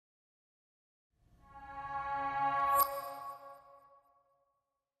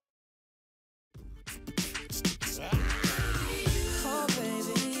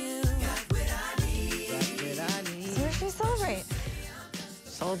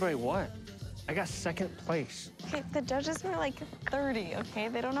Celebrate what? I got second place. Okay, the judges were like 30, okay?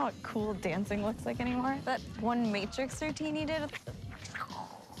 They don't know what cool dancing looks like anymore. That one Matrix routine you did with the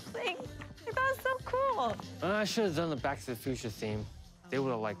thing, that was so cool. I should have done the Back to the Future theme. They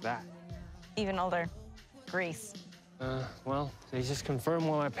would have liked that. Even older, Grease. Well, they just confirmed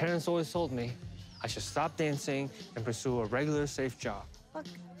what my parents always told me. I should stop dancing and pursue a regular, safe job. Look,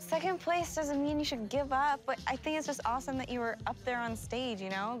 second place doesn't mean you should give up, but I think it's just awesome that you were up there on stage, you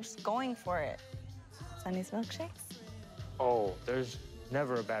know, just going for it. Sunny's milkshakes? Oh, there's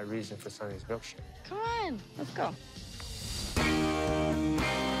never a bad reason for Sunny's milkshake. Come on, let's go.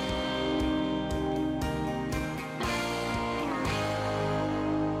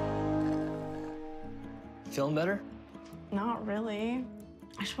 Feeling better? Not really.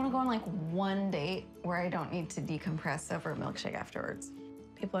 I just want to go on like one date where I don't need to decompress over a milkshake afterwards.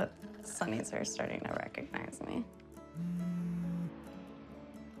 People at Sunny's are starting to recognize me.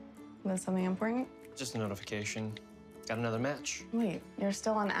 Is that something important? Just a notification. Got another match. Wait, you're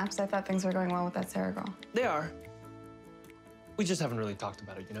still on apps? I thought things were going well with that Sarah girl. They are. We just haven't really talked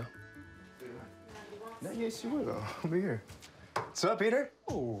about it, you know? Yes, you will. Over here. What's up, Peter?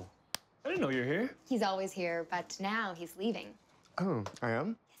 Oh, I didn't know you were here. He's always here, but now he's leaving. Oh, I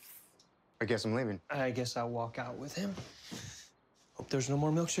am? I guess I'm leaving. I guess I'll walk out with him. Hope there's no more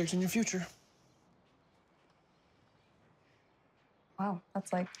milkshakes in your future. Wow,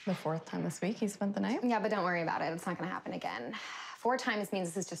 that's like the 4th time this week he spent the night. Yeah, but don't worry about it. It's not gonna happen again. 4 times means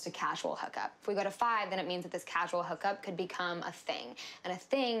this is just a casual hookup. If we go to 5, then it means that this casual hookup could become a thing. And a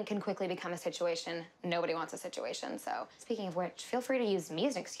thing can quickly become a situation. Nobody wants a situation. So speaking of which, feel free to use me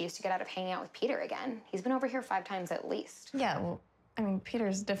as an excuse to get out of hanging out with Peter again. He's been over here 5 times at least. Yeah, well, I mean,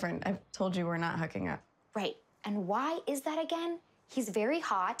 Peter's different. I've told you we're not hooking up. Right. And why is that again? He's very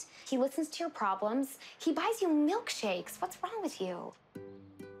hot. He listens to your problems. He buys you milkshakes. What's wrong with you?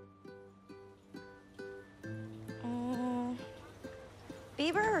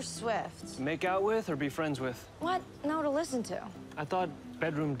 Bieber or Swift? Make out with or be friends with? What? No, to listen to. I thought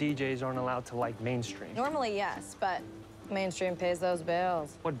bedroom DJs aren't allowed to like mainstream. Normally, yes, but mainstream pays those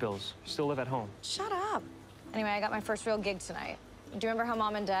bills. What bills? You still live at home. Shut up. Anyway, I got my first real gig tonight. Do you remember how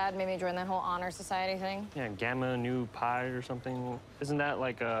Mom and Dad made me join that whole honor society thing? Yeah, Gamma Nu Pi or something. Isn't that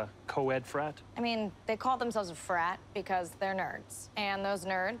like a co-ed frat? I mean, they call themselves a frat because they're nerds. And those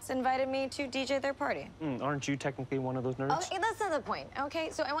nerds invited me to DJ their party. Aren't you technically one of those nerds? Oh, that's not the point, okay?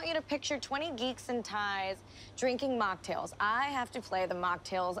 So I want you to picture 20 geeks in ties drinking mocktails. I have to play the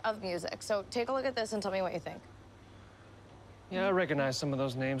mocktails of music. So take a look at this and tell me what you think. Yeah, I recognize some of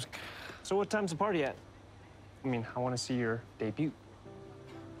those names. So what time's the party at? I mean, I want to see your debut.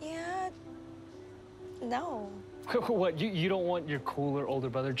 Yeah, no. What, you don't want your cooler older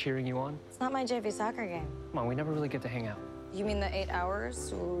brother cheering you on? It's not my JV soccer game. Come on, we never really get to hang out. You mean the 8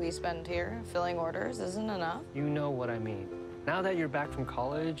 hours we spend here filling orders isn't enough? You know what I mean. Now that you're back from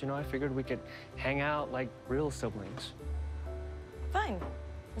college, you know, I figured we could hang out like real siblings. Fine,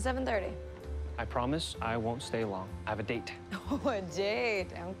 7:30. I promise I won't stay long. I have a date. Oh, a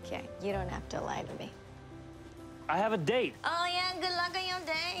date, okay. You don't have to lie to me. I have a date. Oh, yeah, good luck on your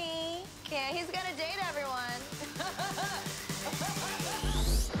date. Okay, he's got a date, everyone.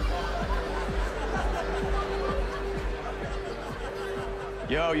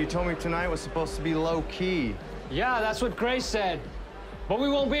 Yo, you told me tonight was supposed to be low-key. Yeah, that's what Grace said. But we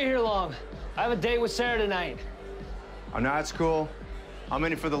won't be here long. I have a date with Sarah tonight. Oh, no, that's cool. I'm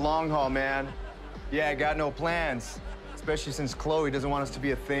in it for the long haul, man. Yeah, I got no plans. Especially since Chloe doesn't want us to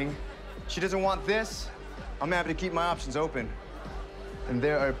be a thing. She doesn't want this. I'm happy to keep my options open. And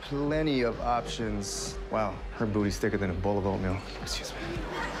there are plenty of options. Wow, her booty's thicker than a bowl of oatmeal. Excuse me.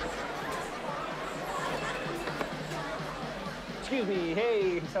 Excuse me,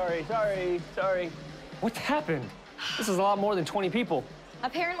 hey, sorry. What happened? This is a lot more than 20 people.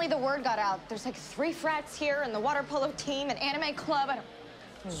 Apparently the word got out. There's like 3 frats here and the water polo team, an anime club. I don't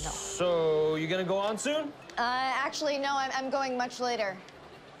know. So, you gonna go on soon? Actually, no, I'm going much later.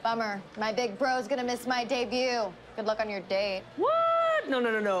 Bummer. My big bro's gonna miss my debut. Good luck on your date. What?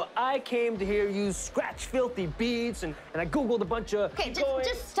 No. I came to hear you scratch filthy beats, and I Googled a bunch of... Okay,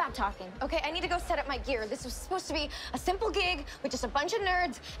 just stop talking, okay? I need to go set up my gear. This was supposed to be a simple gig with just a bunch of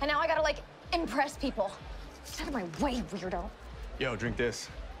nerds, and now I gotta, like, impress people. Get out of my way, weirdo. Yo, drink this.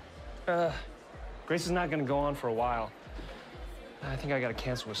 Grace is not gonna go on for a while. I think I gotta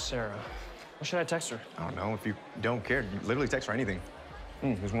cancel with Sarah. What should I text her? I don't know. If you don't care, you literally text her anything.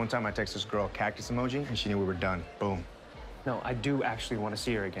 There's one time I texted this girl a cactus emoji, and she knew we were done. Boom. No, I do actually want to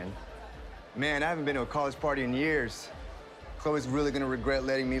see her again. Man, I haven't been to a college party in years. Chloe's really gonna regret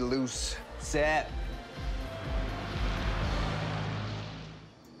letting me loose. Sad.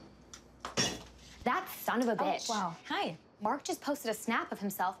 That son of a bitch. Oh, wow. Hi. Mark just posted a snap of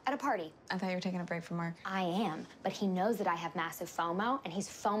himself at a party. I thought you were taking a break from Mark. I am, but he knows that I have massive FOMO, and he's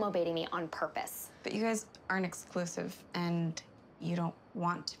FOMO baiting me on purpose. But you guys aren't exclusive, and you don't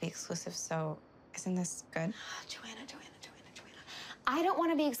want to be exclusive, so isn't this good? Joanna. I don't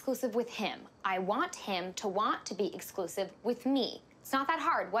want to be exclusive with him. I want him to want to be exclusive with me. It's not that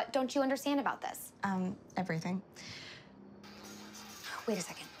hard. What don't you understand about this? Everything. Wait a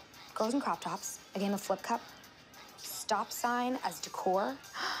second. Girls in crop tops, a game of flip cup, stop sign as decor.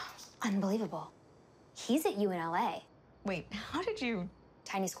 Unbelievable. He's at you in LA. Wait, how did you...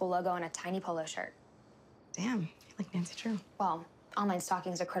 Tiny school logo and a tiny polo shirt. Damn, you're like Nancy Drew. Well, online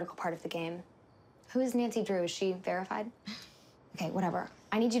stalking is a critical part of the game. Who is Nancy Drew? Is she verified? Okay, whatever.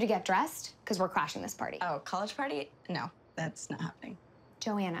 I need you to get dressed, because we're crashing this party. Oh, college party? No, that's not happening.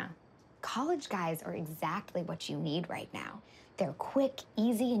 Joanna, college guys are exactly what you need right now. They're quick,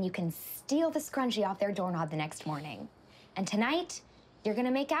 easy, and you can steal the scrunchie off their doorknob the next morning. And tonight, you're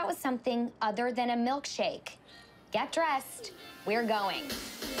gonna make out with something other than a milkshake. Get dressed. We're going.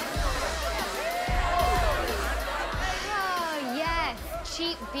 Oh, yes.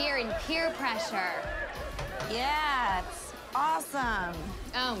 Cheap beer and peer pressure. Yeah, it's awesome.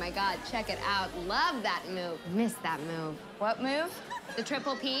 Oh, my God. Check it out. Love that move. Miss that move. What move? The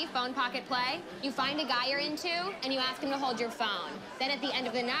triple P, phone pocket play. You find a guy you're into, and you ask him to hold your phone. Then at the end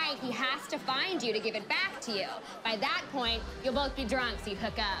of the night, he has to find you to give it back to you. By that point, you'll both be drunk, so you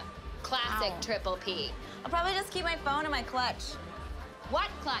hook up. Classic triple P. I'll probably just keep my phone in my clutch. What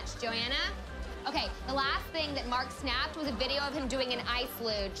clutch, Joanna? Okay, the last thing that Mark snapped was a video of him doing an ice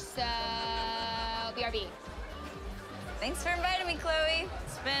luge, so BRB. Thanks for inviting me, Chloe.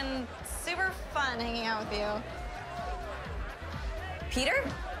 It's been super fun hanging out with you. Peter?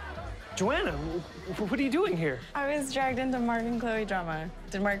 Joanna, what are you doing here? I was dragged into Mark and Chloe drama.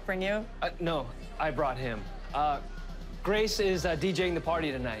 Did Mark bring you? No, I brought him. Grace is DJing the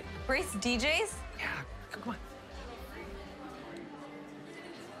party tonight. Grace DJs? Yeah, come on.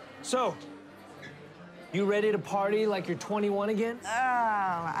 So, you ready to party like you're 21 again? Oh,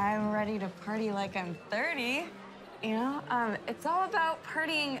 I'm ready to party like I'm 30. You know, it's all about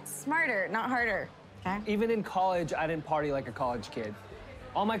partying smarter, not harder. Okay? Even in college, I didn't party like a college kid.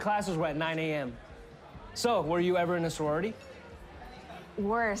 All my classes were at 9 a.m. So, were you ever in a sorority?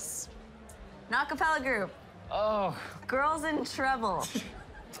 Worse. An a cappella group. Oh. Girls in Trouble.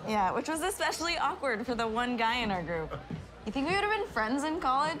 Yeah, which was especially awkward for the one guy in our group. You think we would have been friends in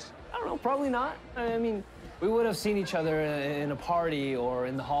college? I don't know, probably not. I mean, we would have seen each other in a party or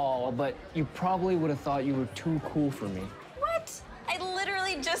in the hall, but you probably would have thought you were too cool for me. What? I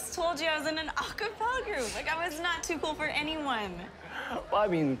literally just told you I was in an a cappella group. Like, I was not too cool for anyone. Well, I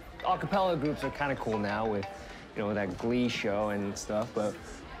mean, a cappella groups are kind of cool now with, you know, that Glee show and stuff, but...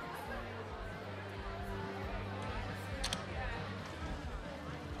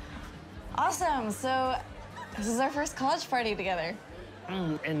 Awesome. So, this is our first college party together.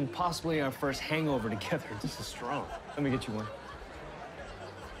 And possibly our first hangover together. This is strong. Let me get you one.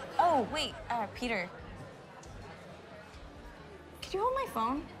 Oh, wait, Peter. Could you hold my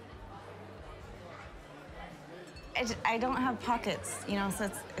phone? I don't have pockets, you know,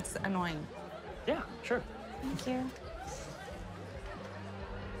 so it's annoying. Yeah, sure. Thank you.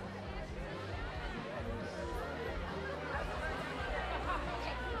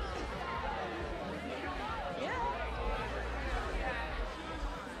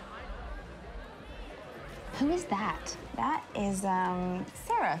 Who is that? That is,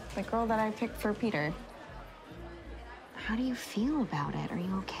 Sarah, the girl that I picked for Peter. How do you feel about it? Are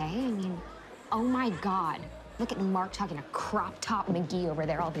you okay? I mean, oh my God. Look at Mark talking to crop top McGee over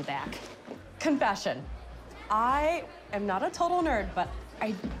there. I'll be back. Confession. I am not a total nerd, but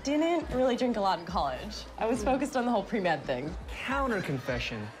I didn't really drink a lot in college. I was focused on the whole pre-med thing. Counter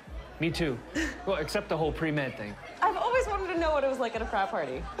confession. Me too. Well, except the whole pre-med thing. I've always wanted to know what it was like at a frat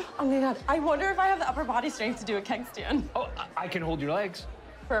party. Oh my God, I wonder if I have the upper body strength to do a keg stand. Oh, I can hold your legs.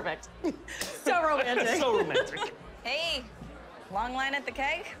 Perfect. So romantic. So romantic. Hey, long line at the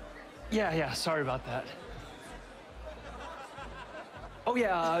keg? Yeah, sorry about that. Oh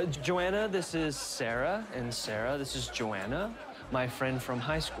yeah, Joanna, this is Sarah, and Sarah, this is Joanna, my friend from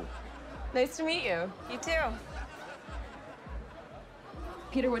high school. Nice to meet you. You too.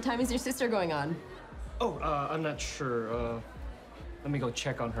 Peter, what time is your sister going on? Oh, I'm not sure. Let me go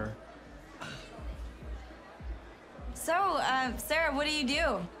check on her. So, Sarah, what do you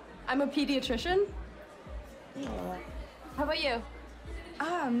do? I'm a pediatrician. How about you?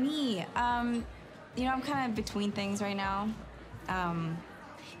 Me. You know, I'm kind of between things right now.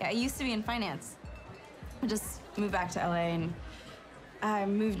 Yeah, I used to be in finance. I just moved back to LA and I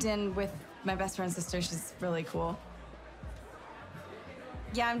moved in with my best friend's sister. She's really cool.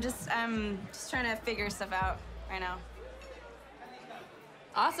 Yeah, I'm just trying to figure stuff out right now.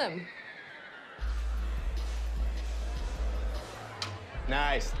 Awesome.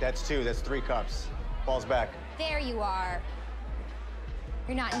 Nice. That's 2. That's 3 cups. Ball's back. There you are.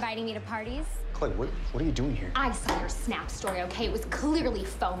 You're not inviting me to parties? Clay, what are you doing here? I saw your Snap story, okay? It was clearly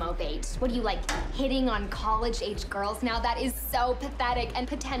FOMO bait. What are you, like, hitting on college-age girls now? That is so pathetic and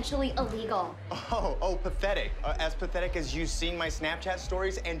potentially illegal. Oh, pathetic. As pathetic as you seeing my Snapchat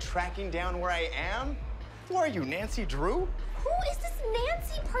stories and tracking down where I am? Who are you, Nancy Drew? Who is this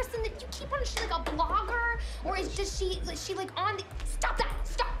Nancy person that you keep on? Is she like a blogger? Or is she like on the... Stop that,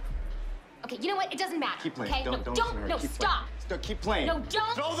 stop. Okay, you know what? It doesn't matter. Keep playing. Okay? Don't no, listen to her. no, Keep stop. Playing. Stop, keep playing. No,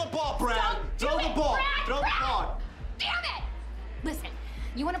 don't. Throw the ball, Brad. Don't Throw do the it, ball. Brad, Throw Brad. the ball. Damn it! Listen,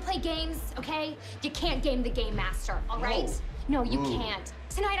 you want to play games, okay? You can't game the game master, all right? No, you can't.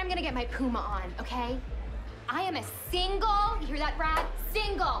 Tonight I'm gonna get my Puma on, okay? I am a single, you hear that, Brad?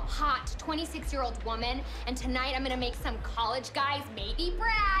 Single, hot, 26-year-old woman, and tonight I'm gonna make some college guys, maybe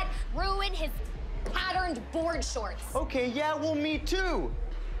Brad, ruin his patterned board shorts. Okay, yeah, well, me too.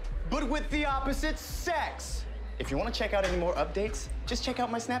 But with the opposite sex. If you want to check out any more updates, just check out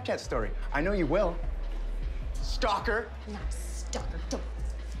my Snapchat story. I know you will. Stalker. I'm not a stalker, don't.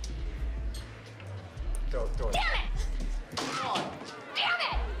 Throw it. Damn it! Come on. Damn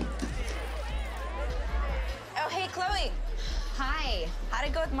it! Oh, hey, Chloe. Hi. How'd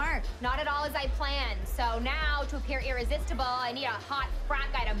it go with Mark? Not at all as I planned. So now, to appear irresistible, I need a hot frat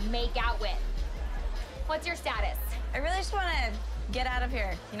guy to make out with. What's your status? I really just want to get out of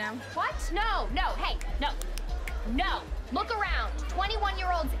here, you know? What? No, hey, no. No. Look around.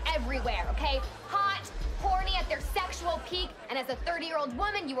 21-year-olds everywhere, okay? Hot, horny at their sexual peak, and as a 30-year-old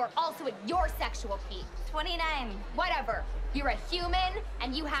woman, you are also at your sexual peak. 29. Whatever. You're a human,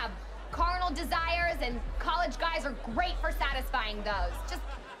 and you have carnal desires, and college guys are great for satisfying those. Just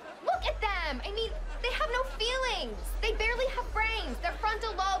look at them. I mean, they have no feelings. They barely have brains. Their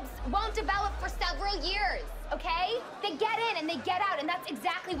frontal lobes won't develop for several years, okay? They get in and they get out, and that's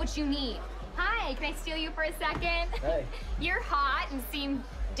exactly what you need. Hi, can I steal you for a second? Hey. You're hot and seem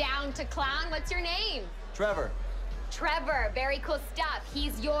down to clown. What's your name? Trevor. Trevor, very cool stuff.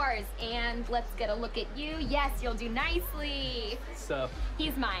 He's yours. And let's get a look at you. Yes, you'll do nicely. So,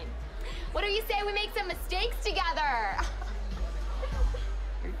 He's mine. What do you say we make some mistakes together?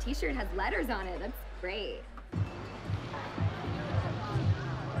 Your t-shirt has letters on it. That's great.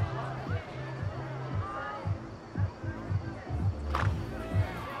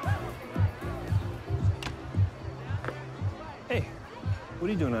 hey, what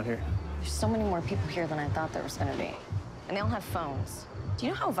are you doing out here? There's so many more people here than I thought there was gonna be. And they all have phones. Do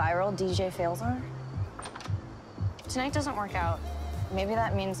you know how viral DJ fails are? If tonight doesn't work out, maybe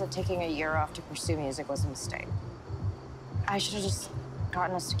that means that taking a year off to pursue music was a mistake. I should have just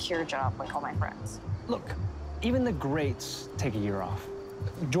gotten a secure job like all my friends. Look, even the greats take a year off.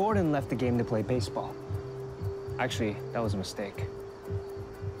 Jordan left the game to play baseball. Actually, that was a mistake.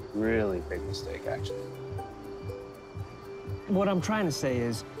 Really big mistake, actually. What I'm trying to say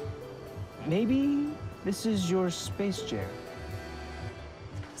is, maybe this is your space jam.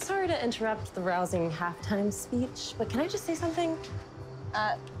 Sorry to interrupt the rousing halftime speech, but can I just say something?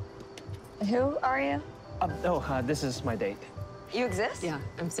 Who are you? This is my date. You exist? Yeah,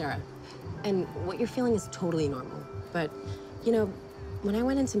 I'm Sarah. And what you're feeling is totally normal. But, you know, when I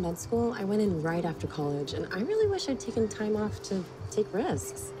went into med school, I went in right after college, and I really wish I'd taken time off to take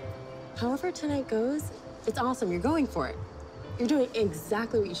risks. However tonight goes, it's awesome. You're going for it. You're doing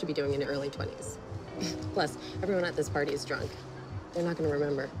exactly what you should be doing in your early 20s. Plus, everyone at this party is drunk. They're not going to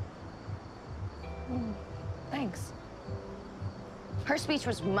remember. Thanks. Her speech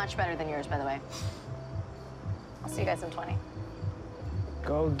was much better than yours, by the way. I'll see you guys in 20.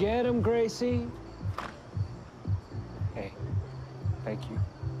 Go get him, Gracie. Hey, thank you.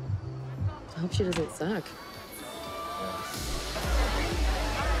 I hope she doesn't suck.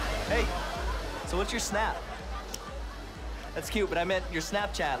 Hey, so what's your Snap? That's cute, but I meant your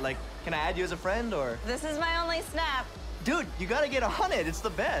Snapchat. Like, can I add you as a friend, or? This is my only Snap. Dude, you gotta get on it. It's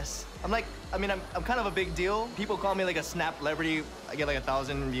the best. I'm kind of a big deal. People call me like a Snap celebrity. I get like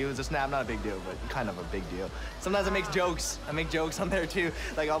 1,000 views. A Snap, not a big deal, but kind of a big deal. Sometimes I make jokes. I make jokes on there too.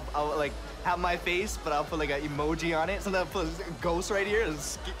 Like I'll like have my face, but I'll put like an emoji on it. Sometimes I'll put a ghost right here and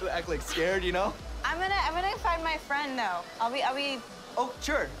act like scared, you know? I'm gonna find my friend though. I'll be. Oh,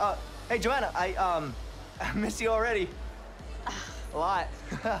 sure. Hey, Joanna, I miss you already. A lot.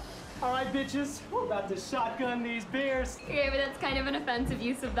 All right, bitches, we're about to shotgun these beers. Okay, but that's kind of an offensive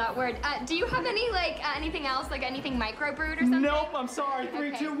use of that word. Do you have any, like, anything else, like anything microbrewed or something? Nope, I'm sorry. Three,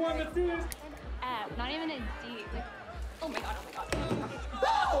 Okay. two, one, let's do this. Not even a D. Like, oh my god, oh my god.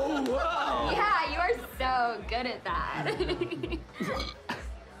 Oh, wow. Yeah, you are so good at that.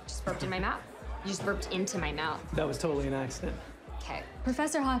 Just burped in my mouth. You just burped into my mouth. That was totally an accident. Okay.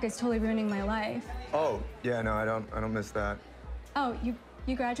 Professor Hawk is totally ruining my life. Oh, yeah, no, I don't miss that. Oh,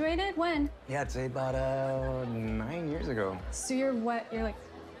 you graduated? When? Yeah, I'd say about 9 years ago. So you're what? You're like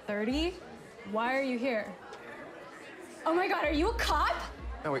 30? Why are you here? Oh my God, are you a cop?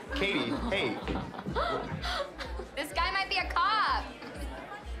 No, wait, Katie, hey. This guy might be a cop.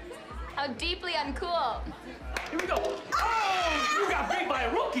 How deeply uncool. Here we go. Oh, you got beat by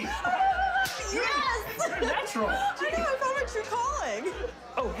a rookie. Yes! Natural. I know, I found what you're calling.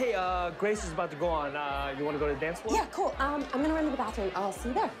 Oh, hey, Grace is about to go on. You want to go to the dance floor? Yeah, cool. I'm gonna run to the bathroom. I'll see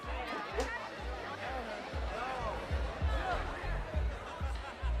you there.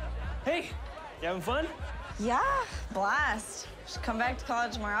 Hey, you having fun? Yeah, blast. Should come back to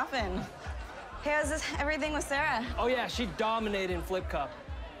college more often. Hey, how's everything with Sarah? Oh, yeah, she dominated in Flip Cup.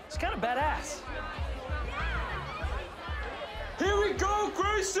 She's kind of badass. Here we go,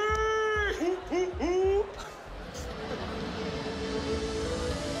 Gracie!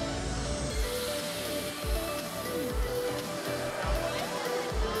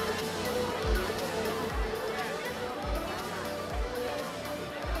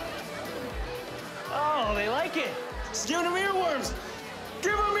 Oh, they like it. Just give them earworms.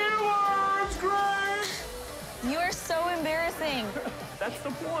 Give them earworms, Grace! You are so embarrassing. That's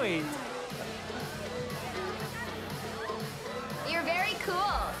the point. You're very cool.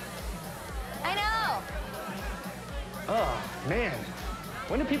 I know. Oh, man.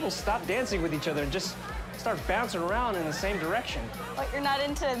 When do people stop dancing with each other and just start bouncing around in the same direction? What, you're not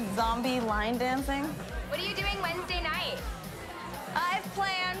into zombie line dancing? What are you doing Wednesday night? I have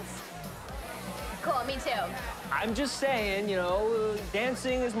plans. Cool, me too. I'm just saying, you know,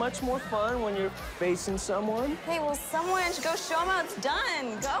 dancing is much more fun when you're facing someone. Hey, well, someone should go show them how it's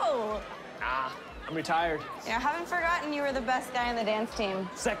done. Go. Nah, I'm retired. Yeah, I haven't forgotten you were the best guy on the dance team.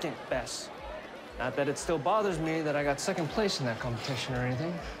 Second best. Not that it still bothers me that I got second place in that competition or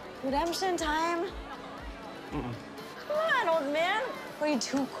anything. Redemption time? Mm-mm. Come on, old man. Are you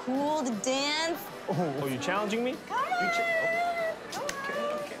too cool to dance? Oh, you challenging me? Come on.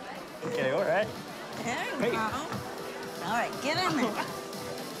 Okay, all right. There you Hey. go. All right, get in there.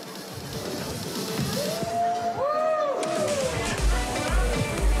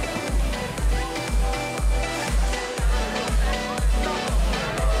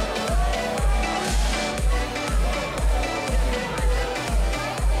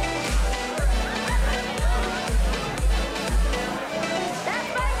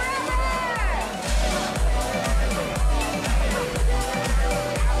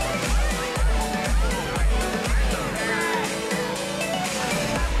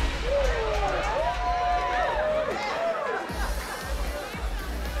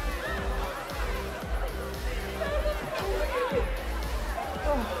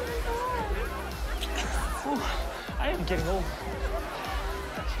 I am getting old.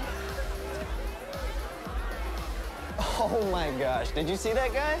 Oh my gosh, did you see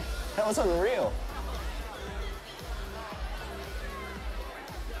that guy? That was unreal.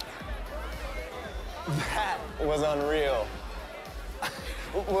 That was unreal.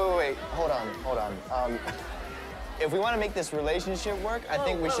 Wait, hold on. If we want to make this relationship work, I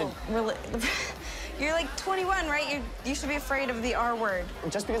think we should... You're like 21, right? You should be afraid of the R word.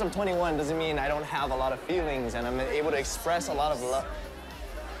 Just because I'm 21 doesn't mean I don't have a lot of feelings and I'm able to express a lot of love.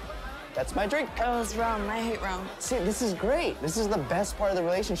 That's my drink. Oh, it's rum. I hate rum. See, this is great. This is the best part of the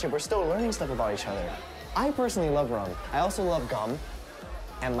relationship. We're still learning stuff about each other. I personally love rum. I also love gum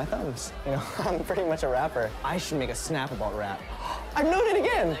and my thumbs. You know, I'm pretty much a rapper. I should make a snap about rap. I've known it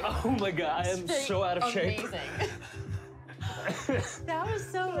again. Oh my God, I am so out of shape. That was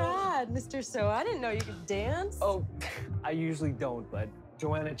so rad, Mr. So. I didn't know you could dance. Oh, I usually don't, but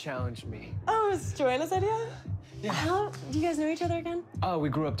Joanna challenged me. Oh, it was Joanna's idea? Yeah. How do you guys know each other again? Oh, we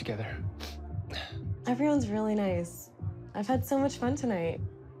grew up together. Everyone's really nice. I've had so much fun tonight.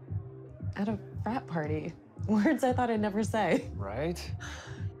 At a frat party. Words I thought I'd never say. Right?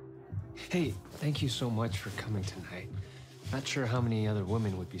 Hey, thank you so much for coming tonight. Not sure how many other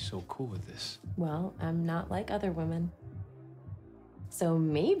women would be so cool with this. Well, I'm not like other women. So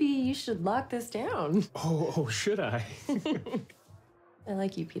maybe you should lock this down. Oh, should I? I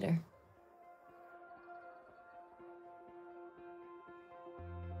like you, Peter.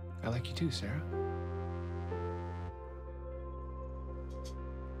 I like you too, Sarah. I like you too, Sarah.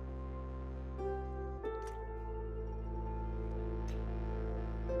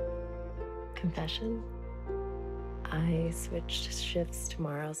 Confession? I switched shifts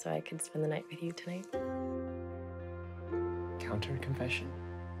tomorrow so I could spend the night with you tonight. Counter confession?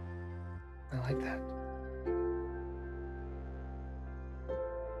 I like that.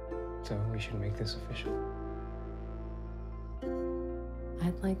 So we should make this official.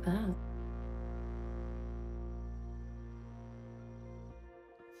 I'd like that.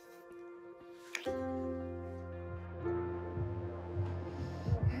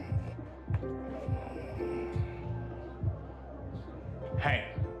 Hey.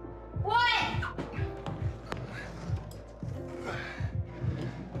 What?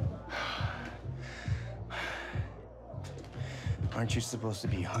 Aren't you supposed to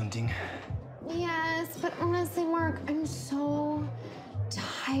be hunting? Yes, but honestly, Mark, I'm so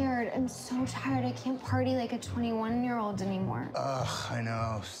tired. I'm so tired. I can't party like a 21-year-old anymore. Ugh, I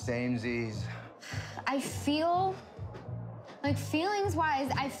know. Samesies. I feel, like feelings-wise,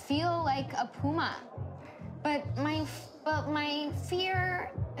 I feel like a puma. But my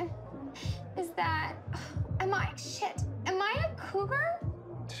fear is that, am I a cougar?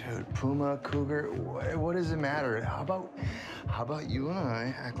 Dude, puma, cougar, what does it matter? How about you and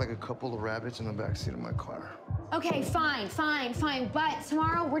I act like a couple of rabbits in the backseat of my car? Okay, fine. But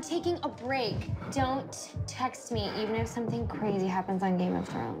tomorrow we're taking a break. Don't text me, even if something crazy happens on Game of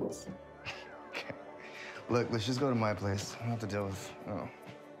Thrones. Okay. Look, let's just go to my place. I don't have to deal with,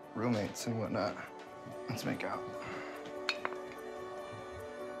 roommates and whatnot. Let's make out.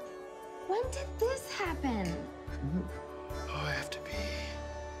 When did this happen? Oh, I have to be.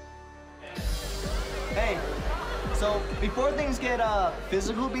 Hey, so before things get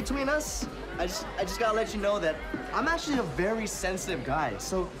physical between us, I just gotta let you know that I'm actually a very sensitive guy,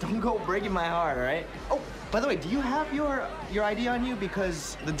 so don't go breaking my heart, all right? Oh, by the way, do you have your ID on you?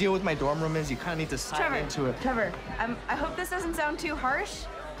 Because the deal with my dorm room is you kind of need to sign into it. Trevor, I hope this doesn't sound too harsh.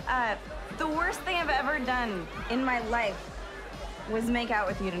 The worst thing I've ever done in my life was make out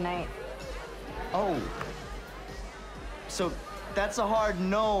with you tonight. Oh. So that's a hard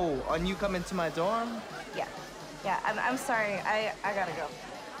no on you coming to my dorm? Yeah, I'm sorry. I gotta go.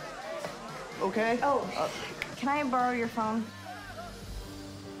 Okay. Oh, can I borrow your phone?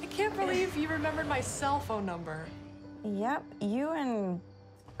 I can't believe you remembered my cell phone number. Yep, you and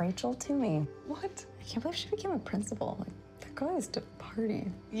Rachel Toomey. What? I can't believe she became a principal. Like, that girl used to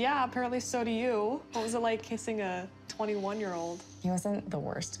party. Yeah, apparently so do you. What was it like kissing a 21-year-old? He wasn't the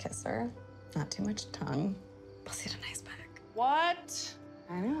worst kisser. Not too much tongue. Plus, he had a nice back. What?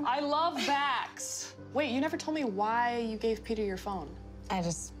 I know. I love backs. Wait, you never told me why you gave Peter your phone. I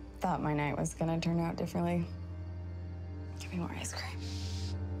just thought my night was gonna turn out differently. Give me more ice cream.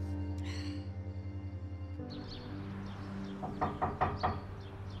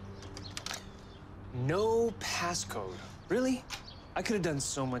 No passcode. Really? I could have done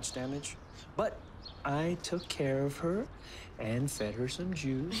so much damage. But I took care of her and fed her some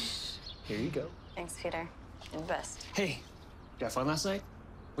juice. Here you go. Thanks, Peter. You're the best. Hey, you have fun last night?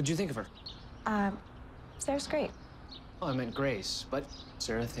 What'd you think of her? Sarah's great. Oh, I meant Grace, but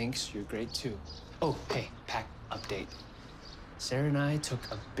Sarah thinks you're great too. Oh, hey, pack update. Sarah and I took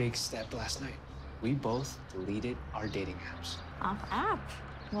a big step last night. We both deleted our dating apps. Off app.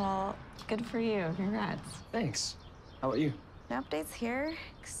 Well, good for you. Congrats. Thanks. How about you? No updates here,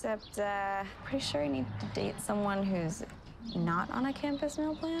 except pretty sure I need to date someone who's not on a campus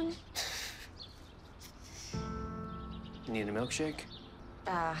meal plan. You need a milkshake?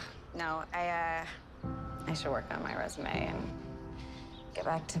 No, I should work on my resume and get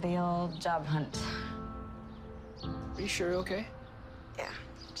back to the old job hunt. Are you sure you're okay? Yeah,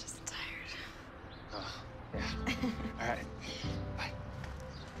 just tired. Oh, yeah. All right. Bye.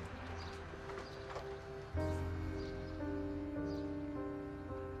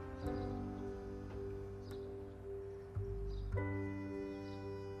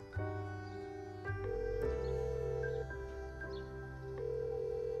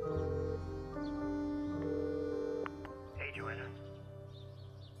 Hey, Joanna.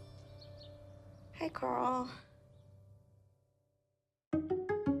 Hey, Carl.